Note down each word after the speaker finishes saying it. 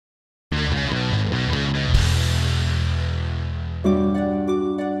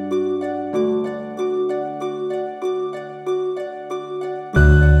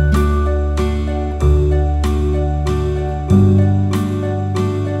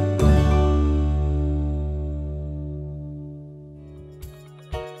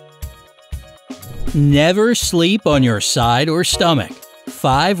Never sleep on your side or stomach.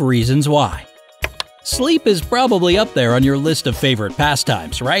 5 reasons why. Sleep is probably up there on your list of favorite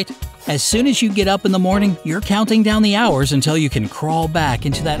pastimes, right? As soon as you get up in the morning, you're counting down the hours until you can crawl back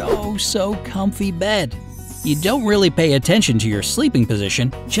into that oh-so-comfy bed. You don't really pay attention to your sleeping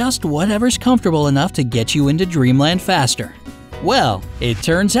position, just whatever's comfortable enough to get you into dreamland faster. Well, it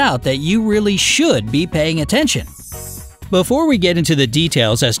turns out that you really should be paying attention. Before we get into the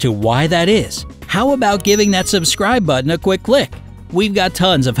details as to why that is, how about giving that subscribe button a quick click? We've got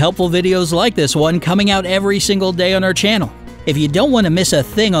tons of helpful videos like this one coming out every single day on our channel. If you don't want to miss a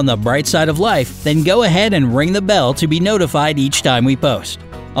thing on the bright side of life, then go ahead and ring the bell to be notified each time we post.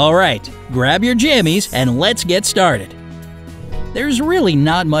 Alright, grab your jammies and let's get started. There's really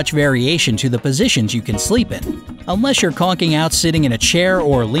not much variation to the positions you can sleep in, unless you're conking out sitting in a chair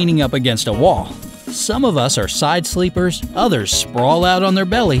or leaning up against a wall. Some of us are side sleepers, others sprawl out on their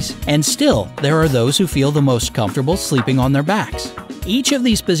bellies, and still, there are those who feel the most comfortable sleeping on their backs. Each of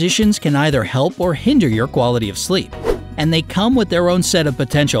these positions can either help or hinder your quality of sleep, and they come with their own set of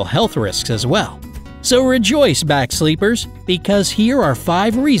potential health risks as well. So rejoice, back sleepers, because here are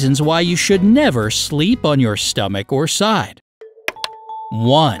 5 reasons why you should never sleep on your stomach or side.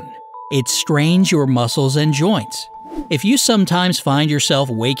 1. It strains your muscles and joints. If you sometimes find yourself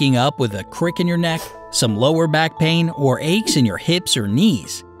waking up with a crick in your neck, some lower back pain, or aches in your hips or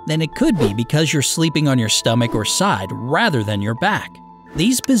knees, then it could be because you're sleeping on your stomach or side rather than your back.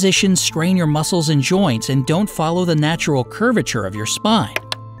 These positions strain your muscles and joints and don't follow the natural curvature of your spine.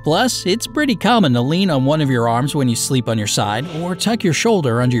 Plus, it's pretty common to lean on one of your arms when you sleep on your side or tuck your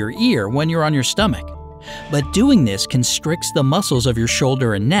shoulder under your ear when you're on your stomach. But doing this constricts the muscles of your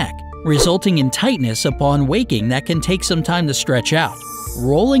shoulder and neck, resulting in tightness upon waking that can take some time to stretch out.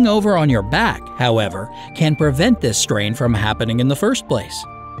 Rolling over on your back, however, can prevent this strain from happening in the first place.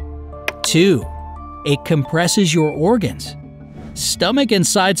 2. It compresses your organs. Stomach and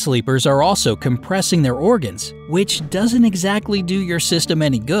side sleepers are also compressing their organs, which doesn't exactly do your system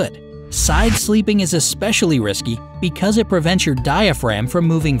any good. Side sleeping is especially risky because it prevents your diaphragm from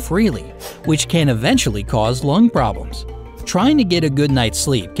moving freely, which can eventually cause lung problems. Trying to get a good night's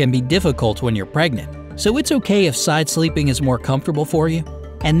sleep can be difficult when you're pregnant, so it's okay if side sleeping is more comfortable for you.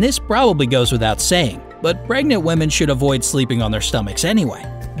 And this probably goes without saying, but pregnant women should avoid sleeping on their stomachs anyway.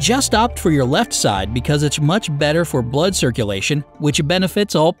 Just opt for your left side because it's much better for blood circulation, which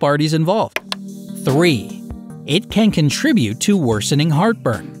benefits all parties involved. 3. It can contribute to worsening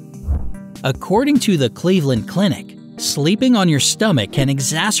heartburn. According to the Cleveland Clinic, sleeping on your stomach can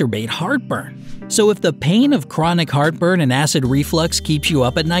exacerbate heartburn. So if the pain of chronic heartburn and acid reflux keeps you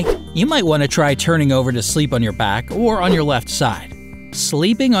up at night, you might want to try turning over to sleep on your back or on your left side.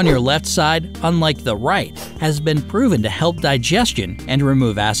 Sleeping on your left side, unlike the right, has been proven to help digestion and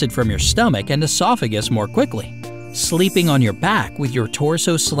remove acid from your stomach and esophagus more quickly. Sleeping on your back with your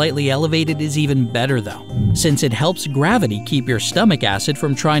torso slightly elevated is even better though, since it helps gravity keep your stomach acid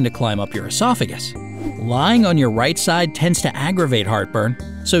from trying to climb up your esophagus. Lying on your right side tends to aggravate heartburn,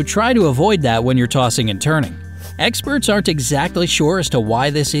 so try to avoid that when you're tossing and turning. Experts aren't exactly sure as to why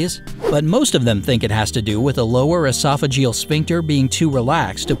this is, but most of them think it has to do with a lower esophageal sphincter being too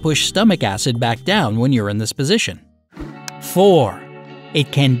relaxed to push stomach acid back down when you're in this position. 4.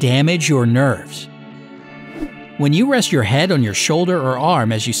 It can damage your nerves. When you rest your head on your shoulder or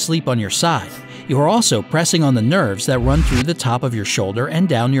arm as you sleep on your side, you are also pressing on the nerves that run through the top of your shoulder and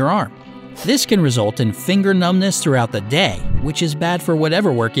down your arm. This can result in finger numbness throughout the day, which is bad for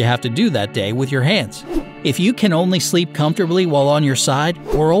whatever work you have to do that day with your hands. If you can only sleep comfortably while on your side,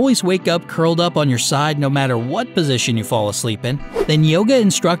 or always wake up curled up on your side no matter what position you fall asleep in, then yoga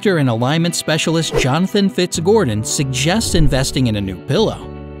instructor and alignment specialist Jonathan Fitzgordon suggests investing in a new pillow.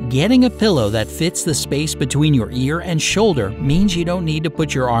 Getting a pillow that fits the space between your ear and shoulder means you don't need to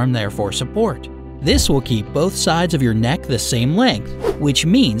put your arm there for support. This will keep both sides of your neck the same length, which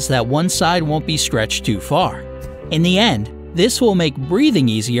means that one side won't be stretched too far. In the end, this will make breathing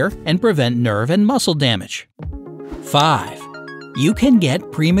easier and prevent nerve and muscle damage. 5. You can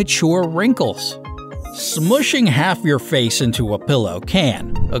get premature wrinkles. Smushing half your face into a pillow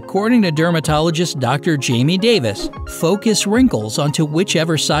can, according to dermatologist Dr. Jamie Davis, focus wrinkles onto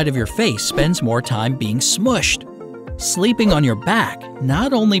whichever side of your face spends more time being smushed. Sleeping on your back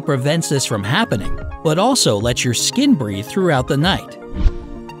not only prevents this from happening, but also lets your skin breathe throughout the night.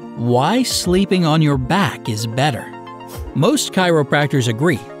 Why sleeping on your back is better. Most chiropractors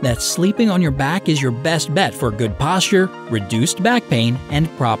agree that sleeping on your back is your best bet for good posture, reduced back pain, and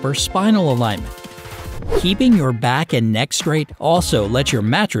proper spinal alignment. Keeping your back and neck straight also lets your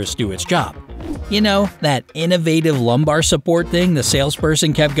mattress do its job. You know, that innovative lumbar support thing the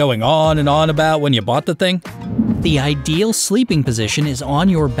salesperson kept going on and on about when you bought the thing? The ideal sleeping position is on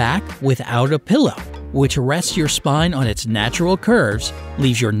your back without a pillow, which rests your spine on its natural curves,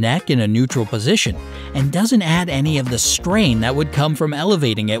 leaves your neck in a neutral position, and doesn't add any of the strain that would come from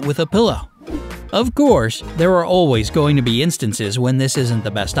elevating it with a pillow. Of course, there are always going to be instances when this isn't the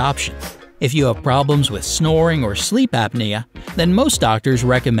best option. If you have problems with snoring or sleep apnea, then most doctors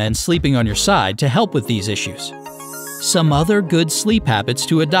recommend sleeping on your side to help with these issues. Some other good sleep habits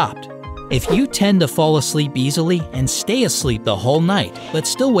to adopt. If you tend to fall asleep easily and stay asleep the whole night but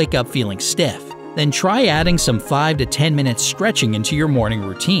still wake up feeling stiff, then try adding some 5 to 10 minutes stretching into your morning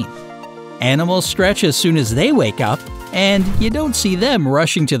routine. Animals stretch as soon as they wake up, and you don't see them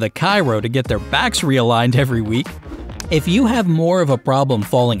rushing to the chiro to get their backs realigned every week. If you have more of a problem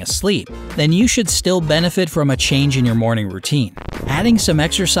falling asleep, then you should still benefit from a change in your morning routine. Adding some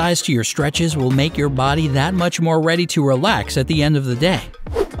exercise to your stretches will make your body that much more ready to relax at the end of the day.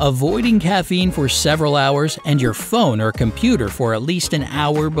 Avoiding caffeine for several hours and your phone or computer for at least an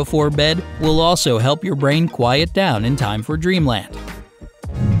hour before bed will also help your brain quiet down in time for dreamland.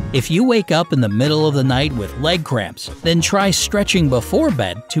 If you wake up in the middle of the night with leg cramps, then try stretching before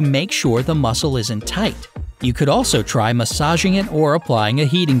bed to make sure the muscle isn't tight. You could also try massaging it or applying a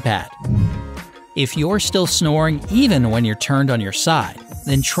heating pad. If you're still snoring even when you're turned on your side,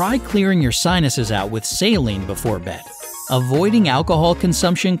 then try clearing your sinuses out with saline before bed. Avoiding alcohol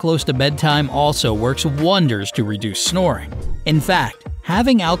consumption close to bedtime also works wonders to reduce snoring. In fact,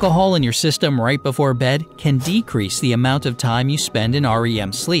 having alcohol in your system right before bed can decrease the amount of time you spend in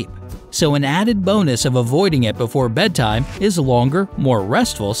REM sleep. So an added bonus of avoiding it before bedtime is longer, more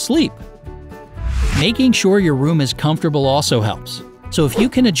restful sleep. Making sure your room is comfortable also helps. So if you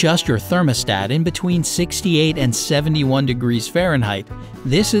can adjust your thermostat in between 68 and 71 degrees Fahrenheit,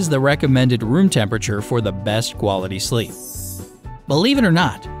 this is the recommended room temperature for the best quality sleep. Believe it or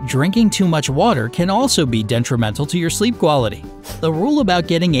not, drinking too much water can also be detrimental to your sleep quality. The rule about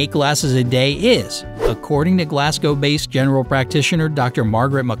getting 8 glasses a day is, according to Glasgow-based general practitioner Dr.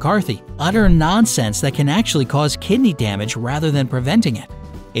 Margaret McCarthy, utter nonsense that can actually cause kidney damage rather than preventing it.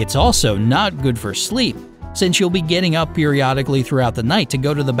 It's also not good for sleep, since you'll be getting up periodically throughout the night to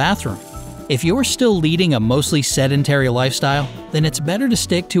go to the bathroom. If you're still leading a mostly sedentary lifestyle, then it's better to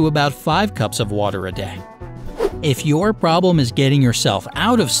stick to about 5 cups of water a day. If your problem is getting yourself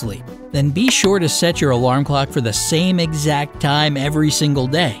out of sleep, then be sure to set your alarm clock for the same exact time every single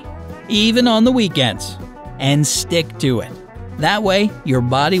day, even on the weekends, and stick to it. That way, your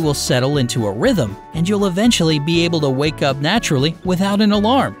body will settle into a rhythm and you'll eventually be able to wake up naturally without an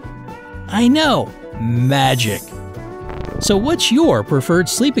alarm. I know, magic! So what's your preferred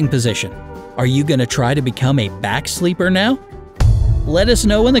sleeping position? Are you going to try to become a back sleeper now? Let us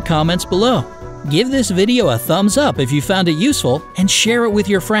know in the comments below. Give this video a thumbs up if you found it useful and share it with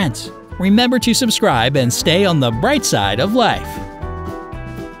your friends. Remember to subscribe and stay on the bright side of life.